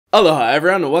Aloha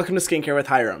everyone and welcome to Skincare with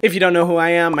Hyram. If you don't know who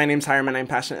I am, my name's Hyram and I'm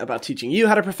passionate about teaching you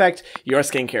how to perfect your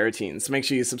skincare routines. So make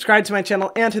sure you subscribe to my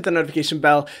channel and hit the notification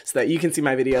bell so that you can see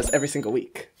my videos every single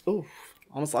week. Ooh.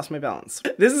 Almost lost my balance.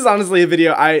 This is honestly a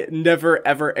video I never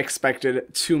ever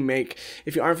expected to make.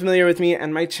 If you aren't familiar with me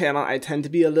and my channel, I tend to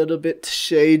be a little bit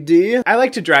shady. I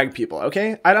like to drag people,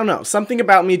 okay? I don't know. Something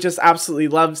about me just absolutely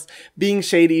loves being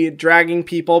shady, dragging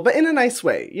people, but in a nice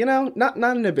way, you know? Not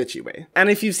in a bitchy way. And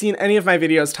if you've seen any of my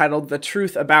videos titled The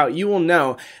Truth About, you will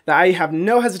know that I have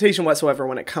no hesitation whatsoever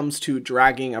when it comes to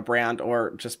dragging a brand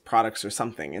or just products or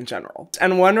something in general.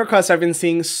 And one request I've been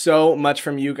seeing so much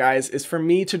from you guys is for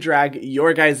me to drag your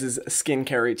guys'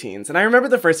 skincare routines. And I remember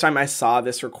the first time I saw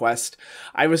this request,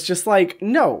 I was just like,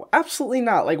 no, absolutely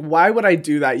not. Like, why would I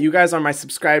do that? You guys are my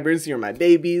subscribers, you're my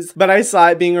babies. But I saw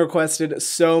it being requested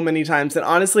so many times. And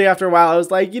honestly, after a while, I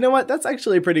was like, you know what? That's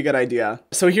actually a pretty good idea.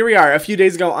 So here we are. A few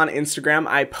days ago on Instagram,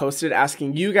 I posted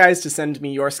asking you guys to send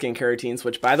me your skincare routines,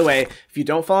 which by the way, if you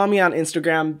don't follow me on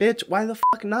Instagram, bitch, why the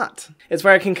fuck not? It's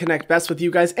where I can connect best with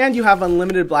you guys and you have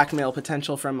unlimited blackmail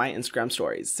potential from my Instagram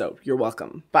stories. So you're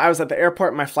welcome. But I was at the airport,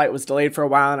 my flight was delayed for a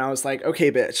while and I was like, okay,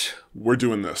 bitch, we're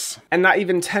doing this. And not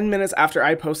even 10 minutes after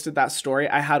I posted that story,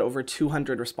 I had over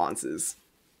 200 responses.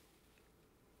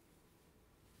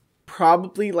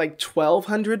 Probably like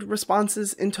 1,200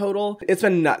 responses in total. It's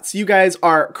been nuts. You guys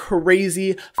are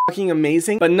crazy, fucking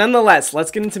amazing. But nonetheless,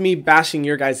 let's get into me bashing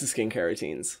your guys' skincare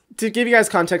routines. To give you guys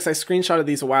context, I screenshotted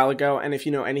these a while ago, and if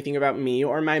you know anything about me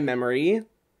or my memory,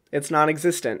 it's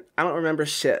non-existent. I don't remember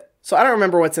shit. So I don't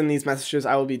remember what's in these messages.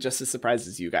 I will be just as surprised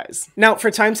as you guys. Now,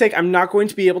 for time's sake, I'm not going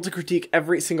to be able to critique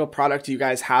every single product you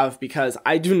guys have because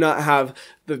I do not have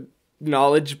the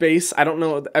knowledge base. I don't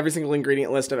know every single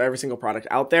ingredient list of every single product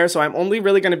out there. So I'm only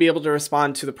really going to be able to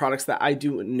respond to the products that I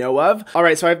do know of. All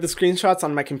right, so I have the screenshots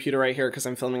on my computer right here because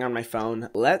I'm filming on my phone.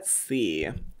 Let's see.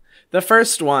 The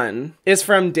first one is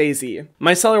from Daisy.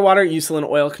 Micellar water, Eucerin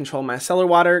oil, control micellar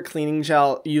water, cleaning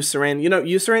gel, Eucerin. You know,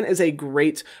 Eucerin is a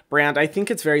great brand. I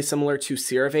think it's very similar to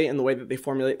CeraVe in the way that they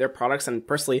formulate their products. And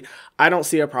personally, I don't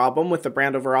see a problem with the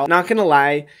brand overall. Not gonna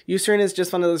lie, Eucerin is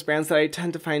just one of those brands that I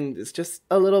tend to find is just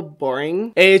a little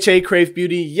boring. AHA Crave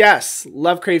Beauty, yes,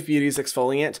 love Crave Beauty's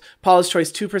exfoliant. Paula's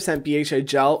Choice 2% BHA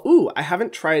gel. Ooh, I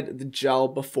haven't tried the gel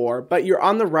before, but you're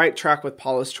on the right track with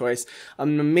Paula's Choice.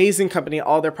 An amazing company.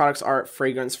 All their products are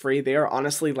fragrance free. They are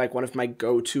honestly like one of my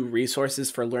go-to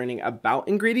resources for learning about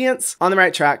ingredients. On the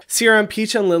right track. Serum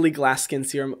Peach and Lily Glass Skin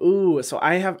Serum. Ooh, so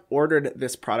I have ordered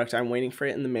this product. I'm waiting for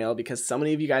it in the mail because so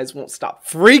many of you guys won't stop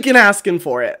freaking asking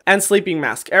for it. And Sleeping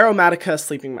Mask. Aromatica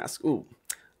Sleeping Mask. Ooh.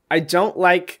 I don't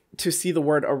like to see the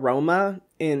word aroma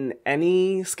in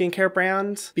any skincare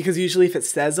brand because usually if it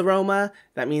says aroma,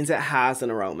 that means it has an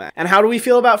aroma. And how do we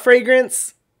feel about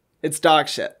fragrance? It's dog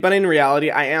shit. But in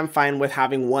reality, I am fine with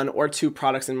having 1 or 2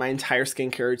 products in my entire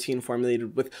skincare routine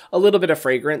formulated with a little bit of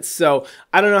fragrance. So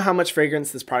I don't know how much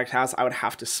fragrance this product has. I would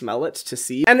have to smell it to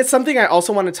see. And it's something I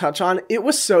also want to touch on. It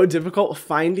was so difficult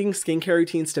finding skincare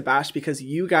routines to bash because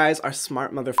you guys are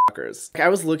smart motherfuckers. I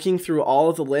was looking through all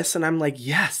of the lists and I'm like,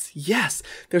 yes,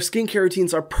 their skincare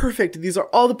routines are perfect. These are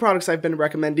all the products I've been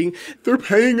recommending. They're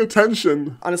paying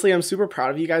attention. Honestly, I'm super proud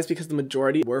of you guys because the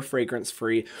majority were fragrance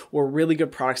free, were really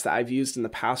good products that I've used in the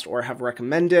past or have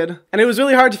recommended. And it was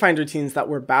really hard to find routines that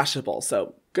were bashable.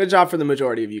 So good job for the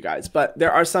majority of you guys. But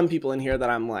there are some people in here that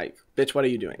I'm like, bitch, what are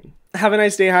you doing? Have a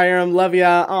nice day, Hyram. Love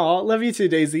ya. Aw, love you too,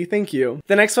 Daisy. Thank you.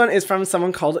 The next one is from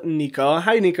someone called Nico.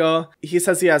 Hi, Nico. He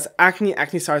says he has acne,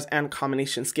 acne scars, and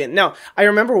combination skin. Now, I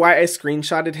remember why I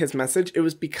screenshotted his message. It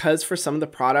was because for some of the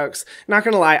products, not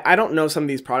gonna lie, I don't know some of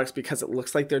these products because it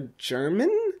looks like they're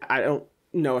German. I don't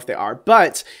know if they are,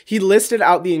 but he listed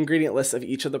out the ingredient list of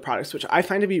each of the products, which I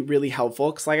find to be really helpful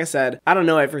because like I said, I don't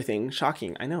know everything.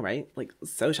 Shocking. I know, right? Like,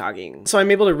 so shocking. So I'm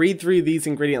able to read through these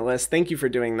ingredient lists. Thank you for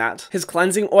doing that. His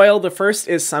cleansing oil, the first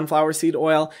is sunflower seed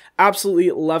oil.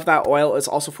 Absolutely love that oil. It's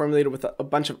also formulated with a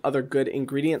bunch of other good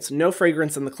ingredients. No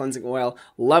fragrance in the cleansing oil.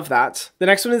 Love that. The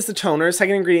next one is the toner.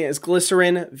 Second ingredient is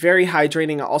glycerin. Very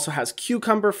hydrating. It also has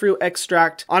cucumber fruit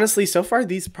extract. Honestly, so far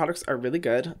these products are really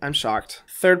good. I'm shocked.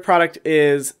 Third product is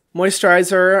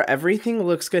moisturizer. Everything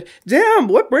looks good. Damn,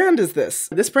 what brand is this?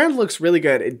 This brand looks really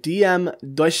good. DM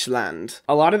Deutschland.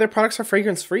 A lot of their products are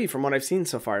fragrance free from what I've seen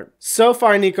so far. So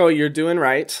far, Nico, you're doing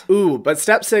right. Ooh, but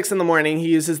step 6 in the morning, he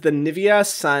uses the Nivea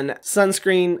Sun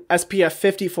Sunscreen SPF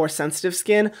 50 for sensitive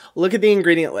skin. Look at the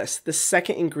ingredient list. The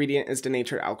second ingredient is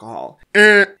denatured alcohol.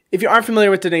 If you aren't familiar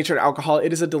with denatured alcohol,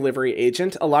 it is a delivery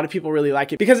agent. A lot of people really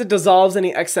like it because it dissolves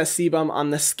any excess sebum on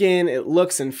the skin. It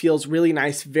looks and feels really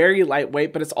nice, very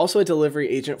lightweight, but it's also a delivery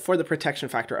agent for the protection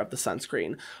factor of the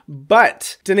sunscreen.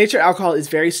 But denatured alcohol is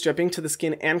very stripping to the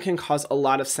skin and can cause a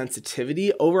lot of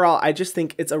sensitivity. Overall, I just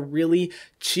think it's a really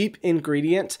cheap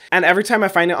ingredient. And every time I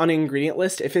find it on an ingredient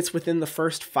list, if it's within the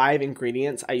first 5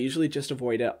 ingredients, I usually just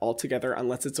avoid it altogether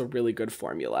unless it's a really good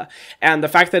formula. And the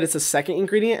fact that it's a second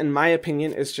ingredient, in my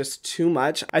opinion, is just too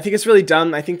much. I think it's really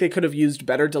dumb. I think they could have used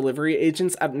better delivery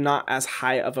agents at not as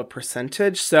high of a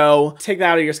percentage. So take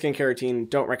that out of your skincare routine.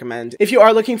 Don't recommend. If you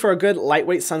are looking for a good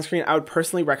lightweight sunscreen, I would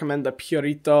personally recommend the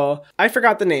Purito. I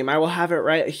forgot the name. I will have it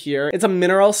right here. It's a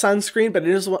mineral sunscreen, but it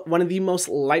is one of the most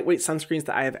lightweight sunscreens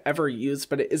that I have ever used,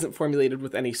 but it isn't formulated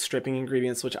with any stripping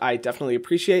ingredients, which I definitely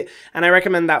appreciate. And I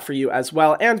recommend that for you as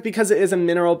well. And because it is a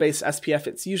mineral-based SPF,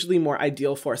 it's usually more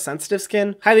ideal for sensitive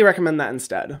skin. Highly recommend that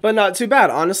instead. But not too bad.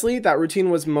 Honestly, that routine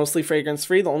was mostly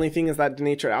fragrance-free. The only thing is that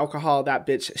denatured alcohol, that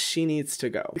bitch, she needs to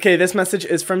go. Okay, this message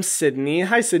is from Sydney.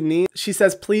 Hi, Sydney. She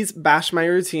says, please bash my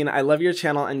routine. I love your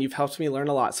channel and you've helped me learn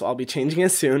a lot, so I'll be changing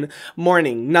it soon.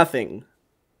 Morning, nothing.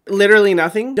 Literally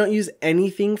nothing. Don't use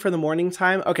anything for the morning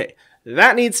time. Okay.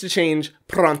 That needs to change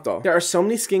pronto. There are so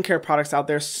many skincare products out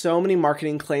there, so many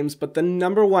marketing claims, but the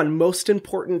number one most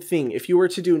important thing, if you were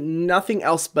to do nothing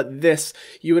else but this,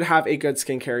 you would have a good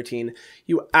skincare routine.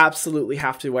 You absolutely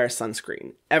have to wear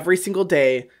sunscreen every single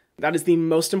day. That is the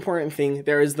most important thing.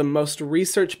 There is the most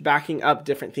research backing up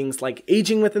different things like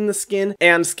aging within the skin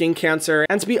and skin cancer.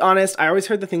 And to be honest, I always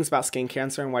heard the things about skin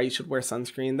cancer and why you should wear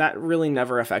sunscreen. That really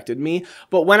never affected me.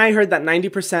 But when I heard that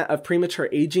 90% of premature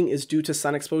aging is due to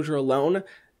sun exposure alone,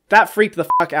 that freaked the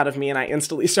fuck out of me and I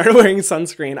instantly started wearing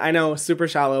sunscreen. I know, super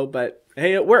shallow, but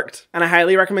hey, it worked. And I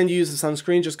highly recommend you use the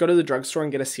sunscreen. Just go to the drugstore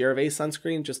and get a CeraVe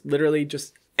sunscreen. Just literally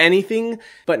just anything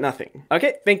but nothing.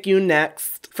 Okay, thank you.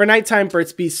 Next. For nighttime,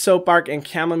 Burt's Bees Soap Bark and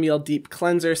Chamomile Deep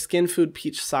Cleanser, Skin Food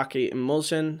Peach Sake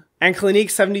Emulsion, and Clinique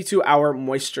 72-Hour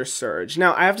Moisture Surge.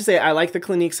 Now, I have to say, I like the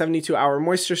Clinique 72-Hour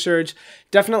Moisture Surge.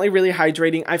 Definitely really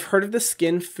hydrating. I've heard of the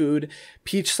Skin Food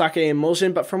Peach Sake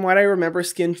Emulsion, but from what I remember,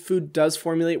 Skin Food does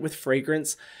formulate with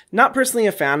fragrance. Not personally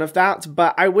a fan of that,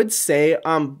 but I would say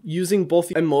using both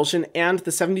the emulsion and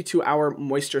the 72-Hour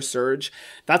Moisture Surge,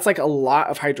 that's like a lot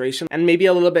of hydration and maybe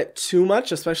a little bit too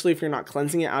much, especially if you're not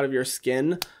cleansing it out of your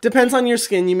skin. Depends on your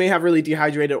skin. You may have really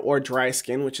dehydrated or dry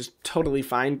skin, which is totally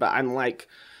fine, but I'm like,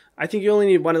 I think you only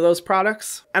need one of those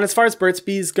products. And as far as Burt's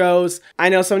Bees goes, I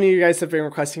know some of you guys have been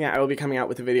requesting it. I will be coming out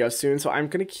with a video soon, so I'm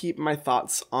going to keep my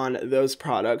thoughts on those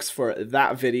products for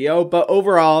that video. But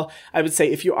overall, I would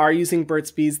say if you are using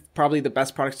Burt's Bees, probably the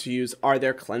best products to use are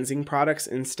their cleansing products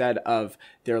instead of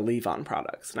their leave-on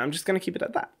products. And I'm just going to keep it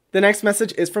at that. The next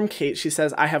message is from Kate. She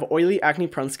says, I have oily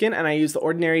acne-prone skin and I use the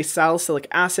ordinary salicylic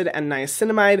acid and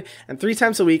niacinamide, and 3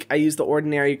 times a week I use the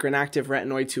ordinary Granactive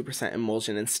Retinoid 2%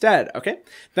 emulsion instead. Okay.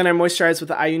 Then I moisturize with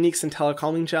the iUnique Centella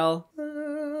Calming Gel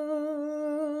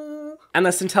and the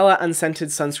Centella Unscented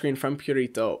Sunscreen from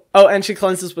Purito. Oh, and she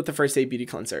cleanses with the First Aid Beauty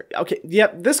Cleanser. Okay,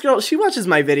 yep, this girl, she watches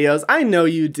my videos. I know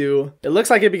you do. It looks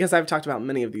like it because I've talked about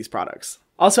many of these products.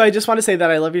 Also, I just want to say that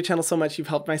I love your channel so much. You've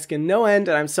helped my skin no end,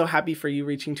 and I'm so happy for you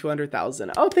reaching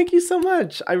 200,000. Oh, thank you so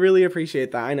much. I really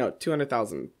appreciate that. I know,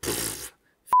 200,000.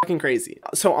 Fucking crazy.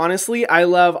 So honestly, I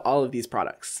love all of these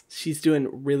products. She's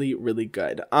doing really, really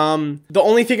good. The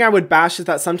only thing I would bash is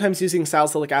that sometimes using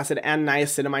salicylic acid and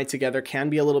niacinamide together can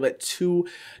be a little bit too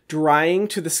drying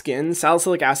to the skin.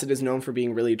 Salicylic acid is known for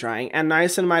being really drying, and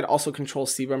niacinamide also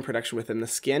controls sebum production within the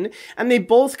skin, and they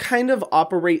both kind of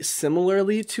operate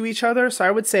similarly to each other. So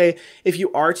I would say if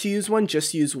you are to use one,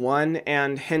 just use one.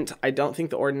 And hint, I don't think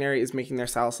The Ordinary is making their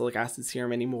salicylic acid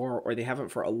serum anymore, or they haven't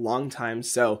for a long time.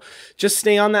 So just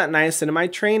stay on that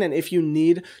niacinamide train, and if you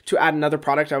need to add another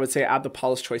product, I would say add the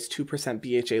Paula's Choice 2%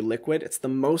 BHA liquid. It's the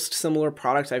most similar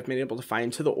product I've been able to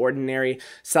find to The Ordinary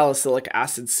salicylic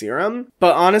acid serum.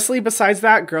 But honestly, besides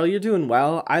that, girl, you're doing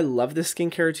well. I love this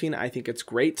skincare routine. I think it's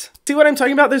great. See what I'm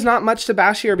talking about? There's not much to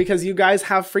bash here because you guys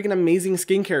have freaking amazing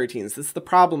skincare routines. This is the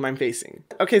problem I'm facing.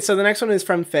 Okay, so the next one is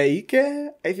from Feike,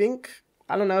 I think.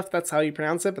 I don't know if that's how you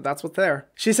pronounce it, but that's what's there.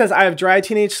 She says, I have dry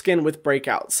teenage skin with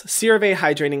breakouts. CeraVe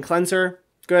Hydrating Cleanser.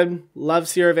 Good. Love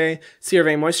CeraVe.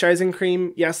 CeraVe Moisturizing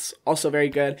Cream. Yes, also very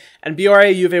good. And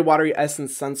Biore Juve Watery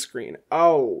Essence Sunscreen.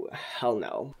 Oh, hell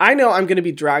no. I know I'm going to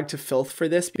be dragged to filth for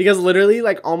this because literally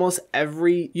like almost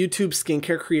every YouTube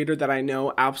skincare creator that I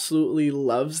know absolutely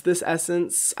loves this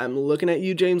essence. I'm looking at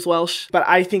you, James Welsh, but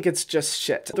I think it's just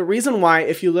shit. The reason why,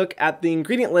 if you look at the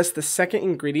ingredient list, the second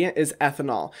ingredient is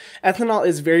ethanol. Ethanol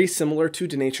is very similar to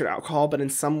denatured alcohol, but in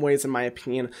some ways, in my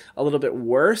opinion, a little bit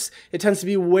worse. It tends to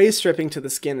be way stripping to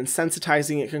the skin skin and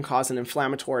sensitizing. It can cause an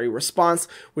inflammatory response,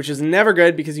 which is never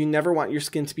good because you never want your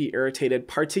skin to be irritated,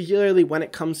 particularly when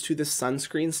it comes to the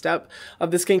sunscreen step of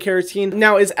the skincare routine.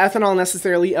 Now, is ethanol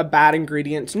necessarily a bad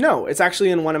ingredient? No, it's actually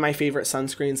in one of my favorite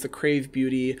sunscreens, the Crave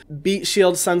Beauty Beet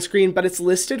Shield sunscreen, but it's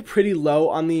listed pretty low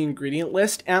on the ingredient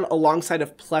list and alongside a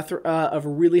plethora of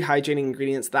really hydrating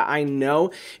ingredients that I know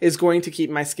is going to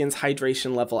keep my skin's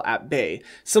hydration level at bay.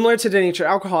 Similar to denatured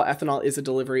alcohol, ethanol is a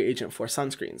delivery agent for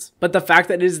sunscreens. But the fact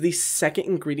that it is the second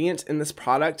ingredient in this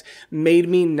product made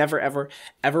me never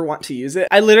ever want to use it.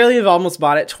 I literally have almost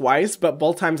bought it twice, but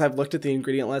both times I've looked at the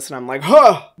ingredient list and I'm like,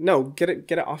 huh, no, get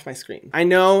it off my screen. I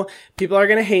know people are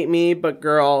gonna hate me, but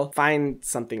girl, find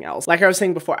something else. Like I was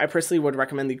saying before, I personally would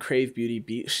recommend the Crave Beauty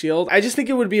Beet Shield. I just think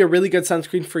it would be a really good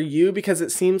sunscreen for you because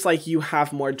it seems like you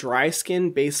have more dry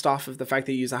skin based off of the fact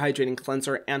that you use a hydrating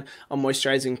cleanser and a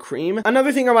moisturizing cream.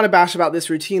 Another thing I want to bash about this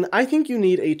routine, I think you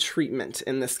need a treatment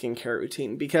in this skincare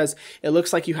routine because it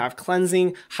looks like you have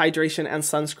cleansing, hydration, and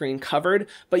sunscreen covered,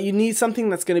 but you need something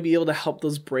that's going to be able to help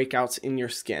those breakouts in your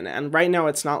skin. And right now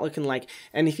it's not looking like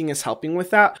anything is helping with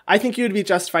that. I think you would be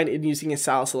justified in using a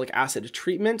salicylic acid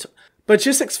treatment. But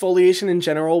just exfoliation in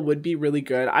general would be really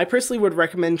good. I personally would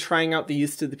recommend trying out the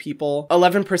Youth to the People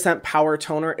 11% Power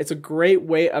Toner. It's a great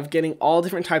way of getting all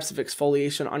different types of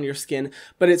exfoliation on your skin,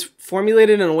 but it's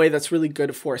formulated in a way that's really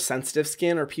good for sensitive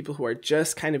skin or people who are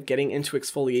just kind of getting into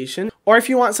exfoliation. Or if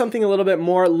you want something a little bit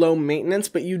more low maintenance,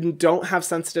 but you don't have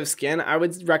sensitive skin, I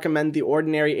would recommend the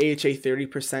Ordinary AHA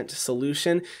 30%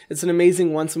 solution. It's an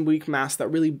amazing once-a-week mask that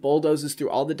really bulldozes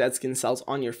through all the dead skin cells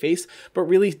on your face, but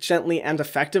really gently and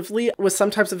effectively. With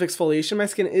some types of exfoliation, my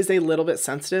skin is a little bit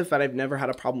sensitive, but I've never had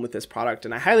a problem with this product,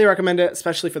 and I highly recommend it,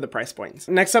 especially for the price points.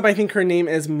 Next up, I think her name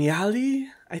is Miali,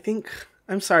 I think.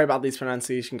 I'm sorry about these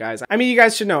pronunciation, guys. I mean, you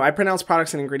guys should know, I pronounce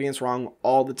products and ingredients wrong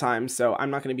all the time, so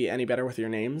I'm not going to be any better with your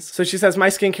names. So she says, my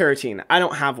skincare routine. I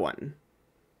don't have one.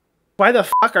 Why the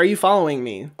fuck are you following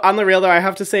me? On the real though, I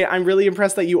have to say I'm really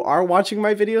impressed that you are watching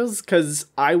my videos because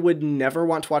I would never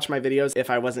want to watch my videos if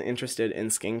I wasn't interested in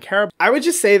skincare. I would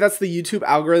just say that's the YouTube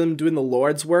algorithm doing the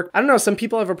Lord's work. I don't know, some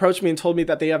people have approached me and told me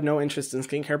that they have no interest in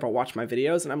skincare but watch my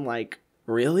videos, and I'm like,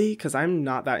 really? Because I'm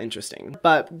not that interesting.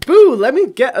 But boo, let me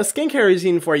get a skincare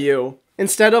routine for you.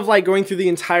 Instead of like going through the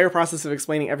entire process of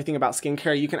explaining everything about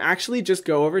skincare, you can actually just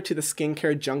go over to the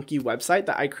Skincare Junkie website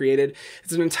that I created.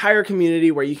 It's an entire community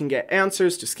where you can get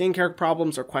answers to skincare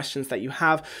problems or questions that you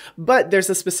have. But there's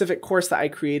a specific course that I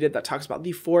created that talks about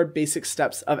the 4 basic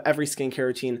steps of every skincare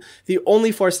routine, the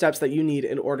only 4 steps that you need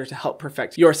in order to help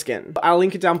perfect your skin. I'll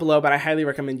link it down below, but I highly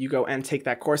recommend you go and take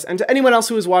that course. And to anyone else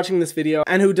who is watching this video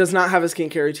and who does not have a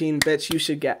skincare routine, bitch, you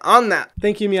should get on that.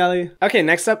 Thank you, Miali. Okay,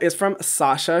 next up is from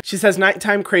Sasha. She says,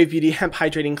 nighttime Crave Beauty Hemp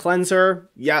Hydrating Cleanser.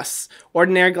 Yes.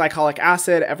 Ordinary glycolic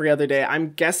acid every other day.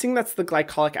 I'm guessing that's the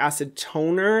glycolic acid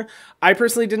toner. I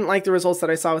personally didn't like the results that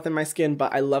I saw within my skin,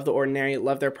 but I love the Ordinary,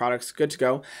 love their products, good to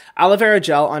go. Aloe vera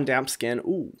gel on damp skin.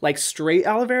 Ooh, like straight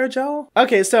aloe vera gel?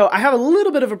 Okay, so I have a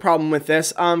little bit of a problem with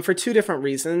this for 2 different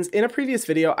reasons. In a previous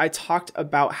video, I talked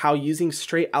about how using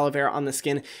straight aloe vera on the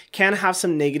skin can have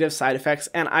some negative side effects,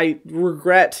 and I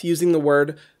regret using the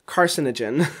word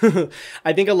carcinogen.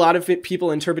 I think a lot of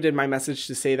people interpreted my message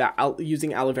to say that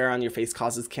using aloe vera on your face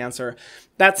causes cancer.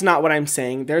 That's not what I'm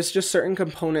saying. There's just certain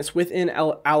components within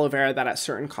aloe vera that at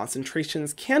certain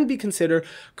concentrations can be considered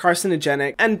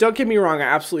carcinogenic. And don't get me wrong, I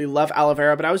absolutely love aloe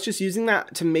vera, but I was just using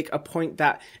that to make a point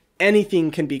that anything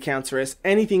can be cancerous,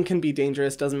 anything can be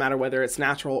dangerous, doesn't matter whether it's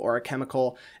natural or a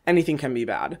chemical, anything can be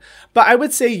bad. But I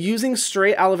would say using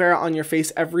straight aloe vera on your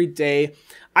face every day,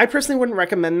 I personally wouldn't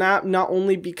recommend that, not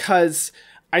only because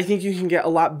I think you can get a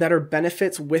lot better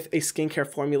benefits with a skincare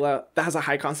formula that has a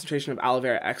high concentration of aloe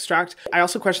vera extract. I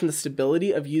also question the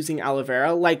stability of using aloe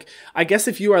vera. Like, I guess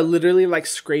if you are literally like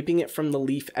scraping it from the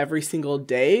leaf every single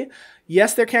day,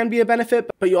 yes, there can be a benefit,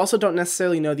 but you also don't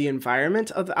necessarily know the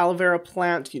environment of the aloe vera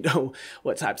plant. You know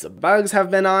what types of bugs have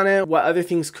been on it, what other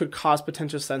things could cause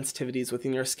potential sensitivities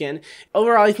within your skin.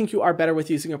 Overall, I think you are better with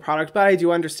using a product, but I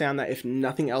do understand that if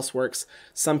nothing else works,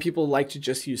 some people like to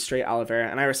just use straight aloe vera,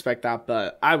 and I respect that,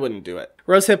 but I wouldn't do it.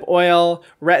 Rosehip oil,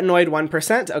 retinoid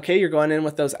 1%. Okay, you're going in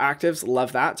with those actives.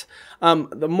 Love that.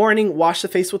 The morning, wash the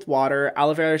face with water,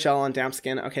 aloe vera gel on damp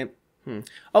skin. Okay.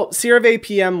 Oh, CeraVe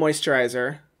PM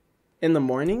moisturizer. In the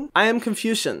morning? I am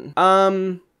Confucian.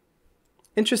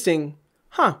 Interesting.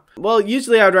 Huh. Well,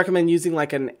 usually I would recommend using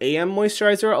like an AM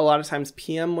moisturizer. A lot of times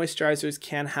PM moisturizers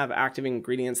can have active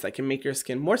ingredients that can make your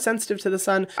skin more sensitive to the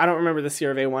sun. I don't remember the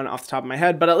CeraVe one off the top of my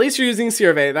head, but at least you're using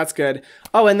CeraVe. That's good.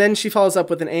 Oh, and then she follows up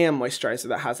with an AM moisturizer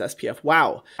that has SPF.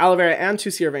 Wow. Aloe vera and 2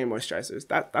 CeraVe moisturizers.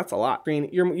 That's a lot.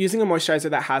 You're using a moisturizer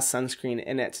that has sunscreen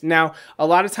in it. Now, a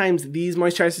lot of times these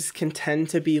moisturizers can tend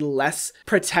to be less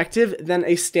protective than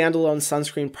a standalone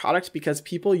sunscreen product because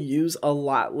people use a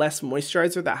lot less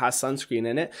moisturizer that has sunscreen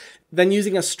in it than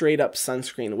using a straight up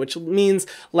sunscreen, which means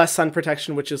less sun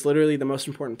protection, which is literally the most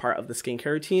important part of the skincare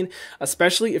routine.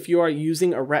 Especially if you are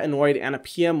using a retinoid and a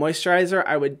PM moisturizer,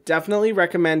 I would definitely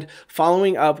recommend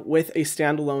following up with a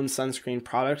standalone sunscreen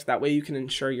product. That way you can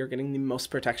ensure you're getting the most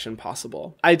protection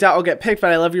possible. I doubt I'll get picked,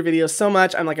 but I love your videos so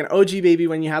much. I'm like an OG baby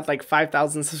when you had like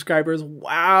 5,000 subscribers.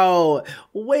 Wow,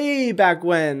 way back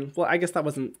when. Well, I guess that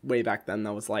wasn't way back then.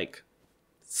 That was like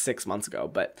 6 months ago,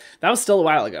 but that was still a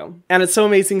while ago. And it's so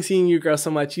amazing seeing you grow so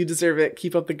much. You deserve it.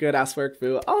 Keep up the good ass work,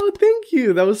 boo. Oh, thank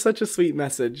you. That was such a sweet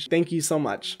message. Thank you so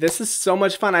much. This is so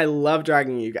much fun. I love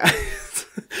dragging you guys.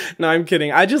 No, I'm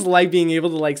kidding. I just like being able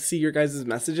to like see your guys'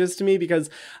 messages to me because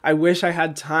I wish I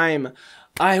had time.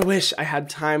 I wish I had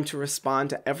time to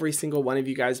respond to every single one of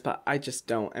you guys, but I just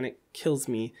don't, and it kills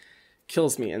me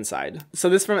inside. So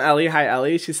this from Ellie. Hi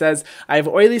Ellie. She says, I have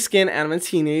oily skin and I'm a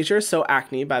teenager, so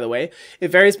acne, by the way. It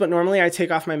varies, but normally I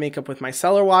take off my makeup with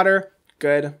micellar water.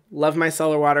 Good. Love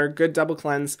micellar water. Good double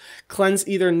cleanse. Cleanse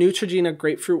either Neutrogena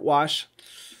grapefruit wash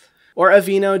or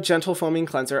Aveeno gentle foaming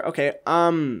cleanser. Okay.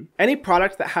 Any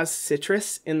product that has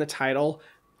citrus in the title,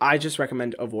 I just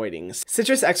recommend avoiding.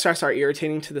 Citrus extracts are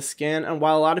irritating to the skin, and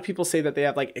while a lot of people say that they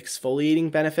have like exfoliating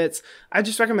benefits, I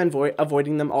just recommend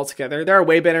avoiding them altogether. There are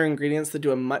way better ingredients that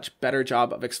do a much better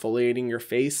job of exfoliating your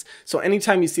face. So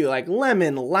anytime you see like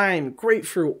lemon, lime,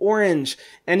 grapefruit, orange,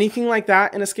 anything like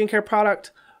that in a skincare product,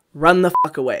 run the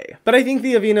fuck away. But I think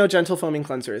the Aveeno Gentle Foaming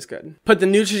Cleanser is good. Put the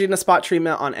Neutrogena spot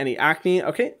treatment on any acne.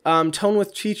 Okay. Tone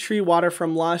with tea tree water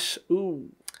from Lush.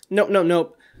 Ooh.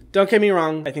 Nope. Don't get me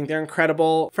wrong, I think they're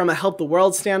incredible from a help the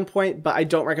world standpoint, but I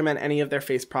don't recommend any of their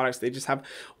face products. They just have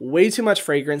way too much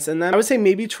fragrance in them. I would say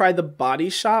maybe try the Body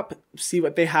Shop, see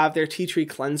what they have. Their tea tree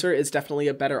cleanser is definitely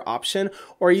a better option,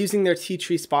 or using their tea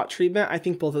tree spot treatment. I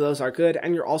think both of those are good,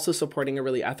 and you're also supporting a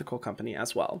really ethical company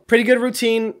as well. Pretty good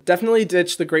routine. Definitely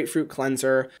ditch the grapefruit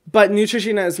cleanser, but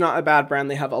Neutrogena is not a bad brand.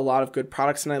 They have a lot of good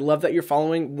products, and I love that you're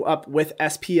following up with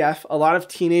SPF. A lot of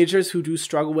teenagers who do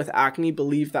struggle with acne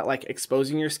believe that like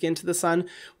exposing your skin to the sun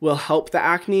will help the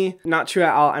acne. Not true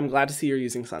at all. I'm glad to see you're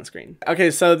using sunscreen.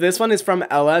 Okay, so this one is from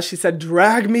Ella. She said,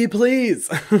 drag me please.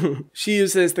 She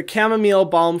uses the chamomile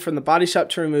balm from the Body Shop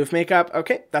to remove makeup.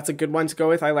 Okay, that's a good one to go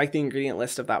with. I like the ingredient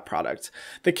list of that product.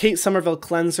 The Kate Somerville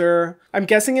cleanser. I'm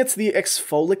guessing it's the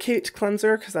Exfoliate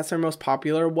cleanser because that's their most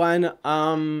popular one.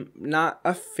 Not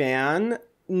a fan.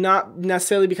 Not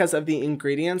necessarily because of the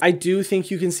ingredients. I do think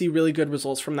you can see really good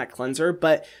results from that cleanser,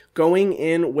 but going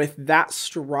in with that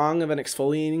strong of an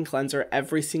exfoliating cleanser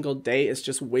every single day is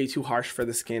just way too harsh for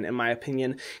the skin, in my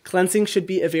opinion. Cleansing should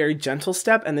be a very gentle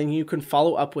step, and then you can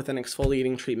follow up with an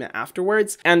exfoliating treatment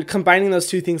afterwards. And combining those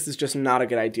two things is just not a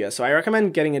good idea. So I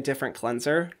recommend getting a different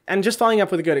cleanser and just following up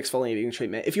with a good exfoliating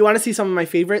treatment. If you want to see some of my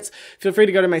favorites, feel free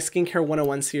to go to my Skincare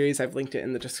 101 series. I've linked it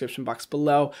in the description box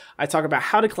below. I talk about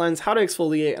how to cleanse, how to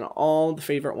exfoliate, and all the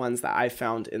favorite ones that I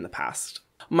found in the past.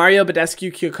 Mario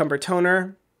Badescu Cucumber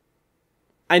Toner.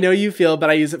 I know you feel, but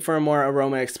I use it for a more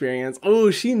aroma experience. Oh,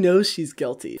 she knows she's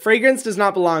guilty. Fragrance does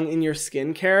not belong in your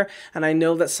skincare, and I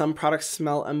know that some products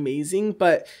smell amazing,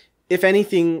 but if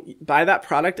anything, buy that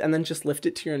product and then just lift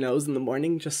it to your nose in the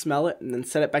morning, just smell it, and then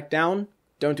set it back down.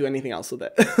 Don't do anything else with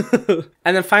it.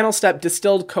 And then final step,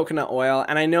 distilled coconut oil.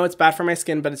 And I know it's bad for my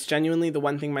skin, but it's genuinely the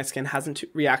one thing my skin hasn't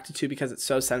reacted to because it's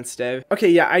so sensitive. Okay,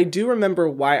 yeah, I do remember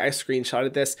why I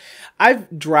screenshotted this. I've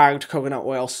dragged coconut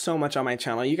oil so much on my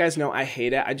channel. You guys know I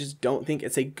hate it. I just don't think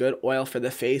it's a good oil for the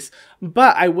face.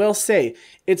 But I will say,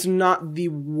 it's not the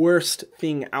worst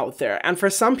thing out there. And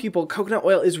for some people, coconut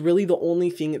oil is really the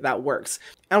only thing that works.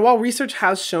 And while research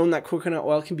has shown that coconut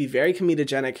oil can be very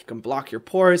comedogenic, it can block your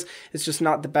pores, it's just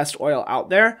not the best oil out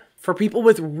there. For people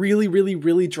with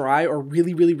really dry or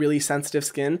really sensitive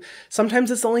skin, sometimes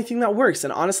it's the only thing that works.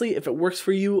 And honestly, if it works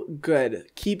for you, good.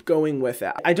 Keep going with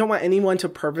it. I don't want anyone to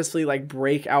purposely like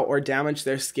break out or damage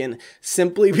their skin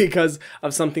simply because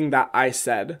of something that I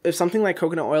said. If something like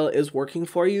coconut oil is working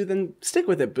for you, then stick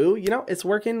with it, boo. You know, it's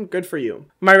working, good for you.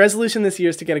 My resolution this year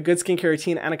is to get a good skincare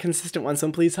routine and a consistent one,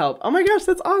 so please help. Oh my gosh,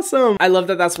 that's awesome. I love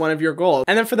that that's one of your goals.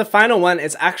 And then for the final one,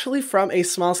 it's actually from a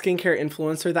small skincare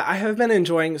influencer that I have been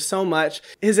enjoying so much.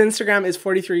 His Instagram is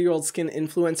 43-year-old skin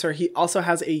influencer. He also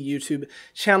has a YouTube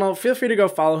channel. Feel free to go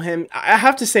follow him. I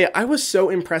have to say, I was so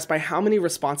impressed by how many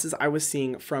responses I was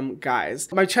seeing from guys.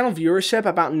 My channel viewership,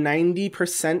 about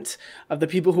 90% of the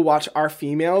people who watch are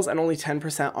females and only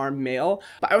 10% are male.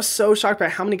 But I was so shocked by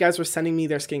how many guys were sending me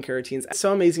their skincare routines. It's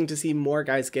so amazing to see more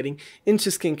guys getting into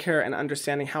skincare and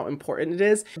understanding how important it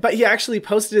is. But he actually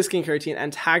posted his skincare routine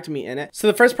and tagged me in it. So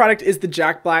the first product is the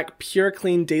Jack Black Pure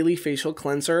Clean Daily Facial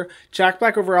Cleanser. Jack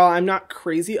Black overall, I'm not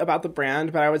crazy about the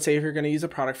brand, but I would say if you're going to use a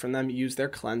product from them, use their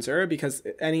cleanser because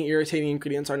any irritating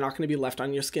ingredients are not going to be left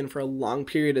on your skin for a long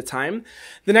period of time.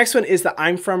 The next one is the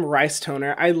I'm From Rice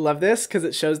Toner. I love this because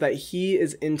it shows that he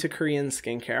is into Korean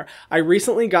skincare. I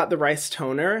recently got the Rice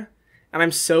Toner and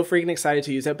I'm so freaking excited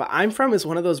to use it, but I'm From is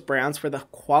one of those brands where the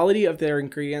quality of their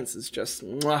ingredients is just,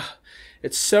 mwah.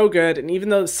 It's so good, and even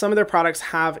though some of their products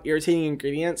have irritating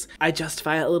ingredients, I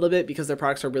justify it a little bit because their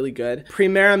products are really good.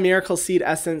 Primera Miracle Seed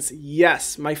Essence,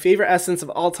 yes, my favorite essence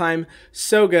of all time.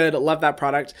 So good, love that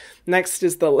product. Next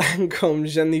is the Lancome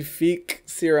Genifique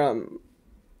Serum.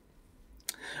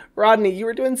 Rodney, you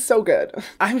were doing so good.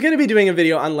 I'm going to be doing a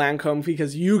video on Lancome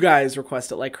because you guys request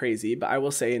it like crazy, but I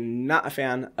will say not a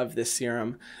fan of this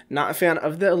serum. Not a fan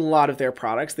of a lot of their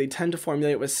products. They tend to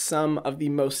formulate with some of the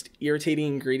most irritating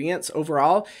ingredients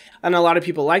overall, and a lot of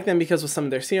people like them because with some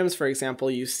of their serums, for example,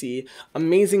 you see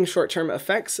amazing short-term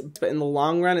effects, but in the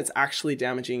long run, it's actually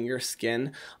damaging your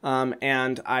skin.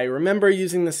 And I remember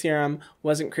using the serum,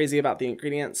 wasn't crazy about the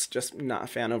ingredients, just not a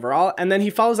fan overall. And then he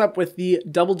follows up with the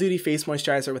Double Duty Face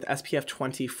Moisturizer with SPF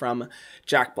 20 from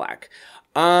Jack Black.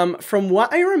 From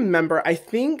what I remember, I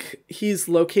think he's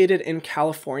located in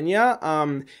California,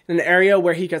 in an area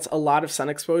where he gets a lot of sun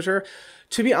exposure.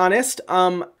 To be honest,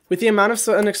 with the amount of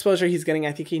sun exposure he's getting,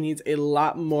 I think he needs a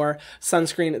lot more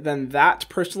sunscreen than that.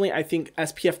 Personally, I think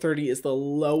SPF 30 is the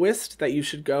lowest that you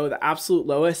should go, the absolute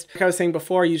lowest. Like I was saying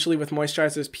before, usually with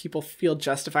moisturizers, people feel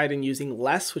justified in using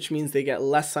less, which means they get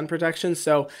less sun protection.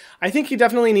 So I think he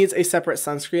definitely needs a separate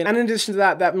sunscreen. And in addition to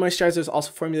that, that moisturizer is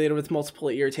also formulated with multiple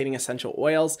irritating essential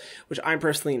oils, which I'm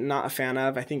personally not a fan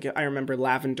of. I think I remember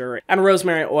lavender and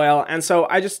rosemary oil. And so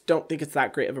I just don't think it's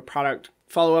that great of a product.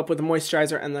 Follow up with a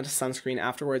moisturizer and then a sunscreen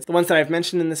afterwards. The ones that I've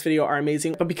mentioned in this video are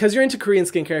amazing, but because you're into Korean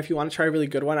skincare, if you want to try a really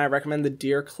good one, I recommend the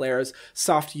Dear Klairs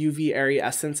Soft UV Airy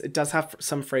Essence. It does have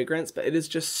some fragrance, but it is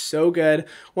just so good.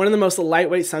 One of the most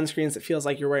lightweight sunscreens. It feels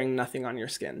like you're wearing nothing on your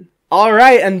skin. All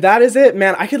right, and that is it,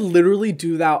 man. I could literally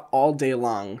do that all day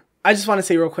long. I just want to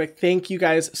say real quick, thank you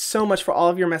guys so much for all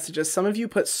of your messages. Some of you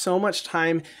put so much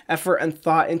time, effort, and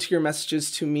thought into your messages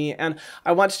to me, and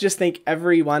I want to just thank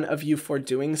every one of you for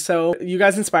doing so. You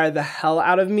guys inspired the hell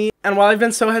out of me, and while I've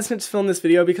been so hesitant to film this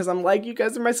video because I'm like, you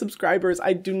guys are my subscribers,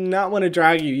 I do not want to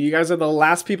drag you. You guys are the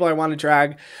last people I want to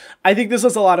drag. I think this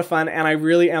was a lot of fun, and I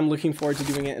really am looking forward to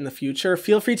doing it in the future.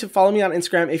 Feel free to follow me on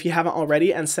Instagram if you haven't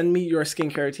already, and send me your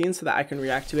skincare routine so that I can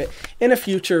react to it in a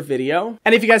future video.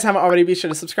 And if you guys haven't already, be sure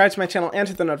to subscribe to my channel and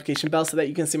hit the notification bell so that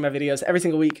you can see my videos every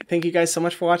single week. Thank you guys so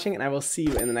much for watching, and I will see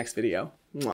you in the next video. Mwah.